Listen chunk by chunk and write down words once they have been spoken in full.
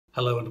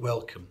Hello and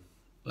welcome.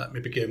 Let me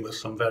begin with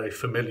some very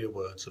familiar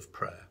words of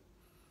prayer.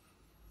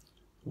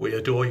 We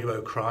adore you,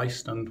 O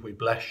Christ, and we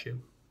bless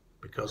you,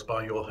 because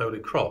by your holy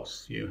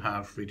cross you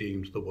have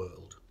redeemed the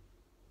world.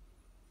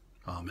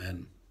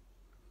 Amen.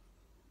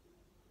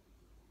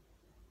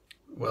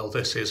 Well,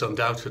 this is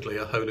undoubtedly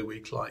a Holy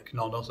Week like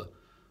none other,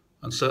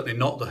 and certainly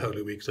not the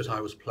Holy Week that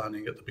I was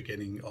planning at the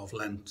beginning of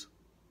Lent.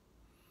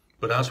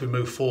 But as we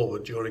move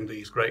forward during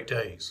these great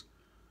days,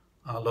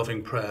 our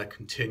loving prayer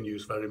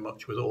continues very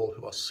much with all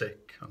who are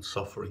sick and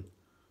suffering,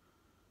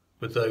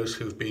 with those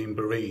who've been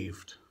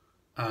bereaved,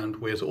 and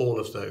with all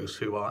of those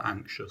who are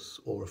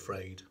anxious or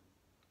afraid.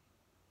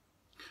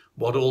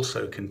 What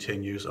also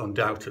continues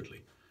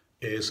undoubtedly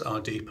is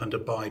our deep and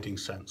abiding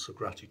sense of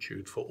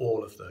gratitude for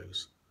all of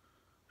those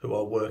who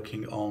are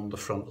working on the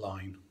front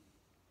line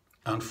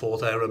and for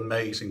their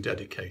amazing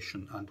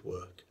dedication and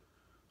work.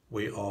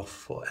 We are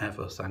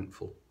forever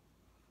thankful.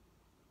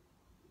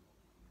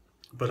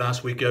 But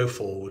as we go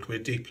forward, we're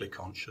deeply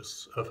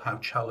conscious of how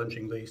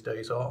challenging these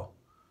days are.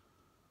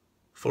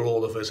 For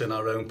all of us in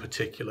our own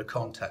particular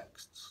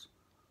contexts,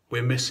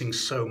 we're missing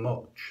so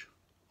much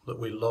that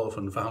we love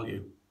and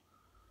value.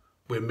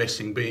 We're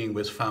missing being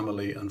with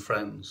family and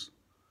friends,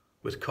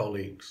 with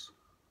colleagues.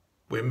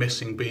 We're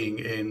missing being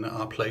in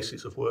our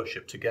places of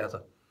worship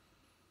together.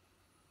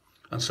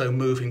 And so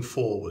moving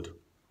forward,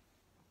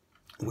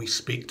 we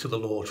speak to the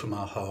Lord from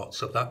our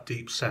hearts of that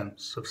deep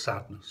sense of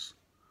sadness.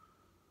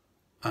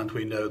 And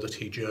we know that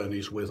he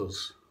journeys with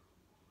us.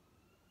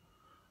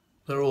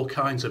 There are all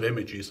kinds of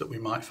images that we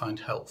might find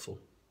helpful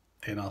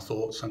in our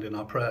thoughts and in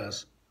our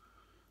prayers.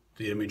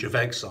 The image of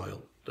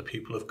exile, the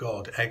people of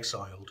God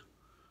exiled,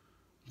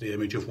 the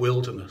image of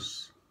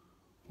wilderness,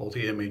 or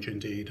the image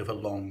indeed of a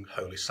long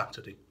Holy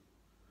Saturday.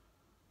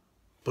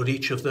 But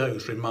each of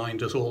those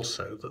remind us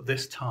also that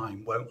this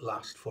time won't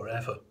last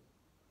forever.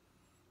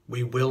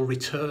 We will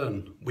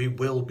return, we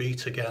will be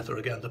together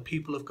again. The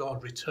people of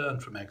God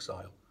return from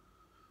exile.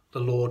 The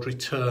Lord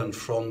returned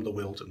from the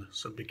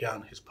wilderness and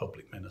began his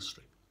public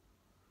ministry.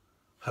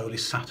 Holy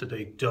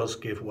Saturday does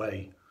give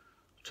way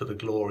to the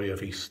glory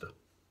of Easter.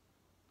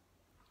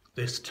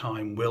 This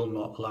time will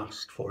not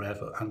last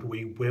forever, and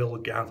we will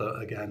gather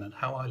again. And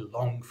how I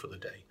long for the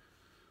day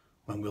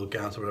when we'll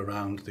gather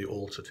around the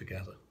altar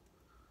together,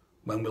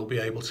 when we'll be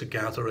able to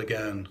gather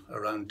again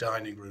around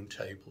dining room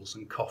tables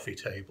and coffee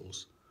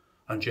tables,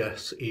 and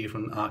yes,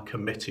 even our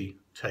committee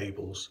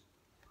tables.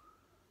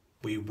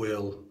 We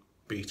will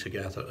be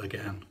together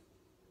again.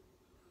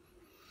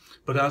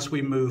 But as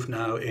we move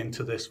now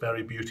into this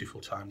very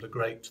beautiful time, the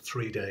great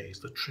 3 days,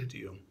 the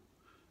Triduum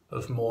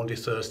of Maundy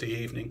Thursday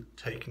evening,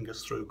 taking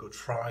us through Good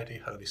Friday,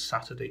 Holy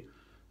Saturday,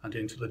 and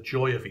into the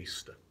joy of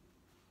Easter.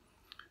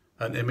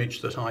 An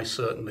image that I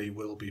certainly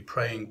will be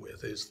praying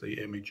with is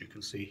the image you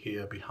can see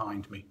here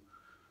behind me,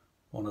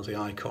 one of the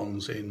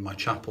icons in my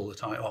chapel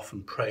that I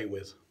often pray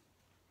with.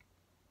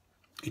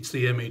 It's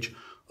the image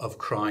of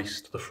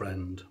Christ the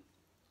friend.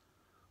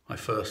 I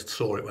first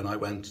saw it when I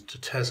went to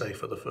Thésée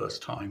for the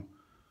first time,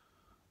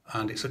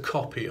 and it's a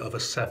copy of a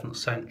 7th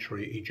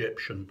century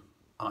Egyptian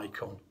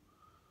icon,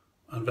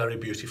 and very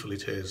beautiful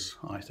it is,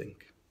 I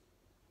think.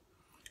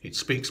 It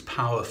speaks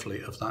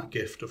powerfully of that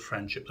gift of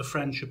friendship, the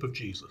friendship of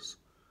Jesus,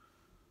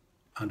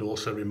 and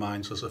also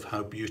reminds us of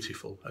how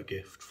beautiful a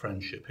gift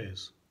friendship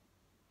is.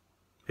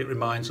 It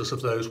reminds us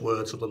of those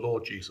words of the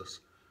Lord Jesus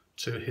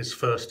to his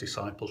first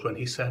disciples when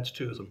he said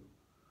to them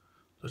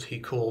that he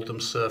called them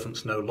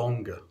servants no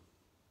longer,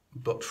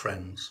 but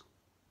friends.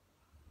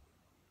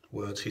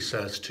 Words he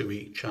says to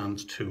each and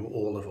to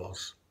all of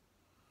us.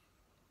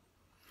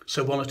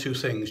 So one or two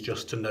things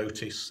just to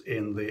notice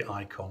in the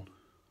icon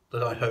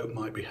that I hope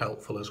might be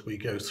helpful as we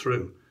go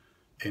through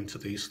into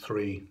these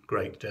 3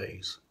 great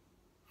days.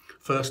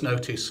 First,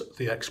 notice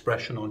the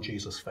expression on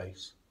Jesus'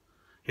 face.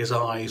 His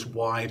eyes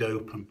wide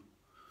open,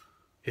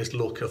 his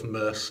look of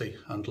mercy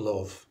and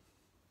love,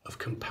 of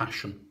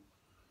compassion.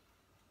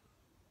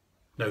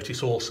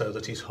 Notice also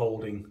that he's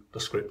holding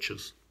the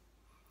scriptures,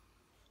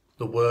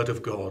 the word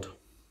of God,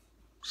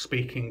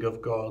 speaking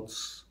of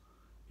God's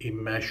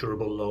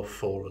immeasurable love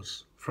for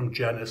us, from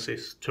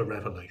Genesis to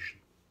Revelation.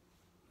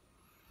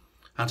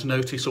 And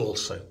notice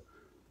also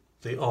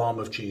the arm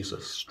of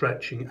Jesus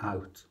stretching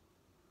out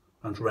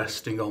and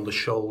resting on the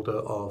shoulder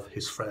of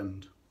his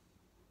friend.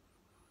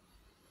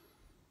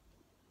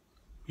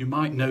 You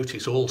might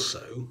notice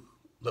also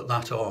that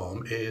that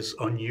arm is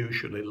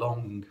unusually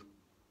long,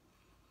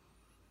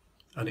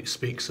 and it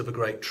speaks of a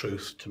great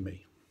truth to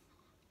me.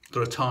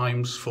 There are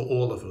times for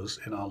all of us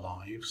in our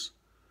lives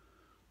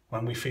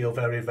when we feel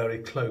very, very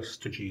close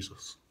to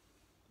Jesus,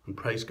 and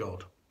praise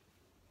God.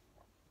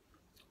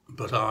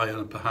 But I,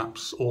 and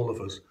perhaps all of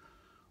us,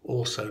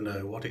 also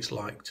know what it's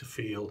like to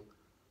feel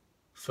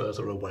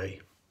further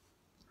away.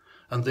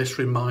 And this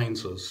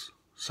reminds us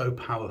so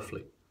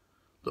powerfully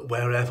that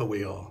wherever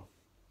we are,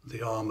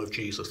 the arm of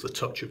Jesus, the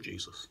touch of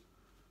Jesus,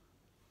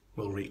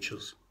 will reach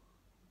us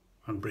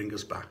and bring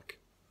us back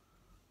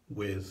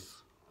with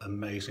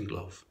amazing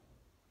love.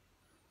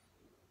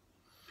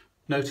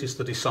 Notice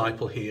the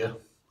disciple here,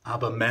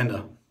 Abba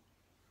Mena,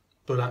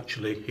 but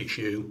actually it's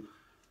you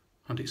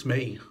and it's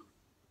me.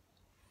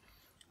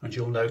 And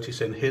you'll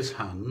notice in his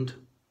hand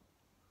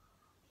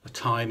a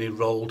tiny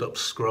rolled up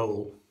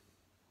scroll.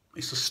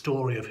 It's the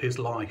story of his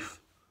life.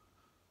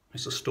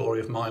 It's the story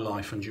of my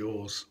life and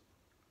yours,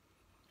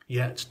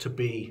 yet to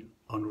be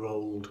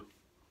unrolled.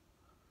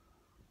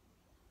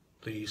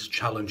 These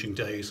challenging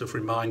days have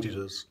reminded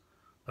us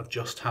of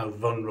just how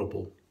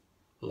vulnerable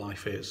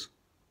life is.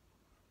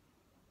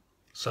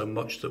 So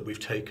much that we've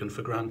taken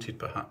for granted,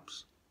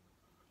 perhaps.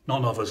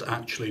 None of us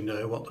actually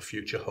know what the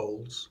future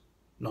holds.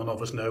 None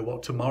of us know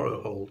what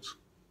tomorrow holds.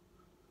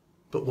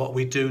 But what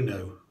we do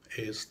know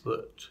is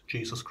that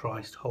Jesus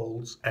Christ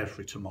holds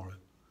every tomorrow.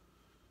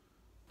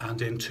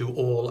 And into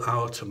all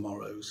our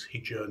tomorrows, he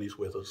journeys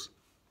with us.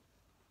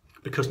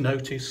 Because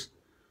notice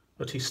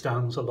that he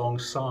stands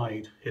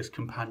alongside his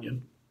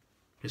companion,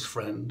 his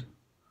friend,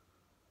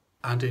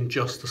 and in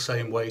just the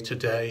same way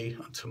today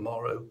and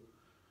tomorrow,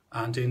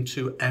 and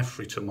into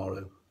every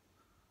tomorrow,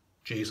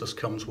 Jesus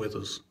comes with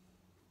us.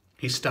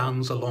 He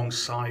stands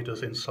alongside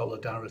us in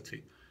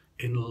solidarity,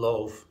 in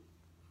love,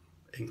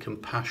 in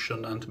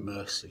compassion and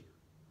mercy.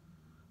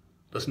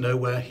 There's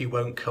nowhere he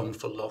won't come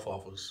for love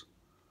of us,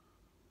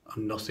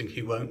 and nothing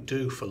he won't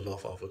do for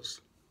love of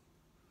us.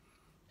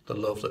 The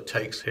love that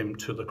takes him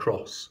to the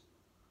cross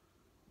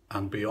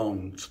and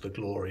beyond to the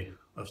glory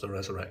of the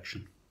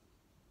resurrection.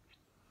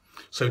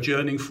 So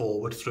journeying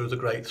forward through the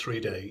great 3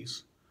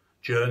 days,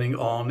 journeying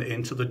on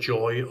into the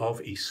joy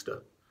of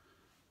Easter,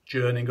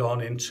 journeying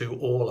on into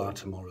all our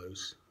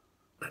tomorrows,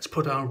 let's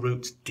put our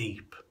roots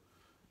deep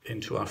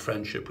into our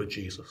friendship with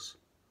Jesus,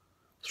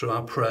 through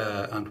our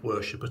prayer and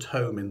worship at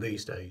home in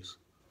these days,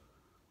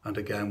 and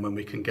again when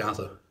we can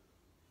gather,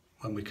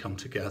 when we come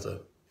together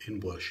in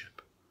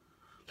worship.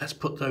 Let's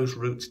put those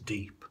roots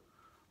deep.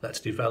 Let's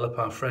develop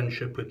our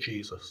friendship with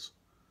Jesus,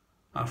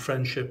 our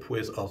friendship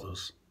with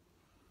others,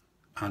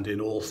 and in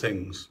all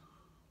things,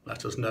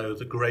 let us know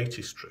the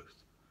greatest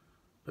truth,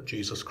 that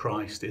Jesus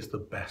Christ is the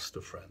best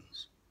of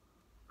friends,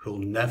 who'll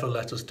never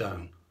let us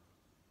down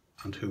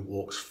and who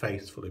walks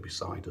faithfully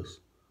beside us.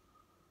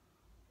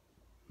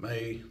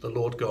 May the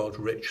Lord God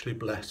richly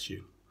bless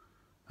you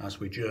as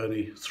we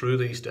journey through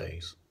these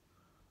days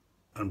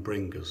and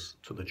bring us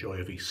to the joy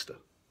of Easter.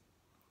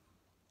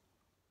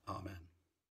 Amen.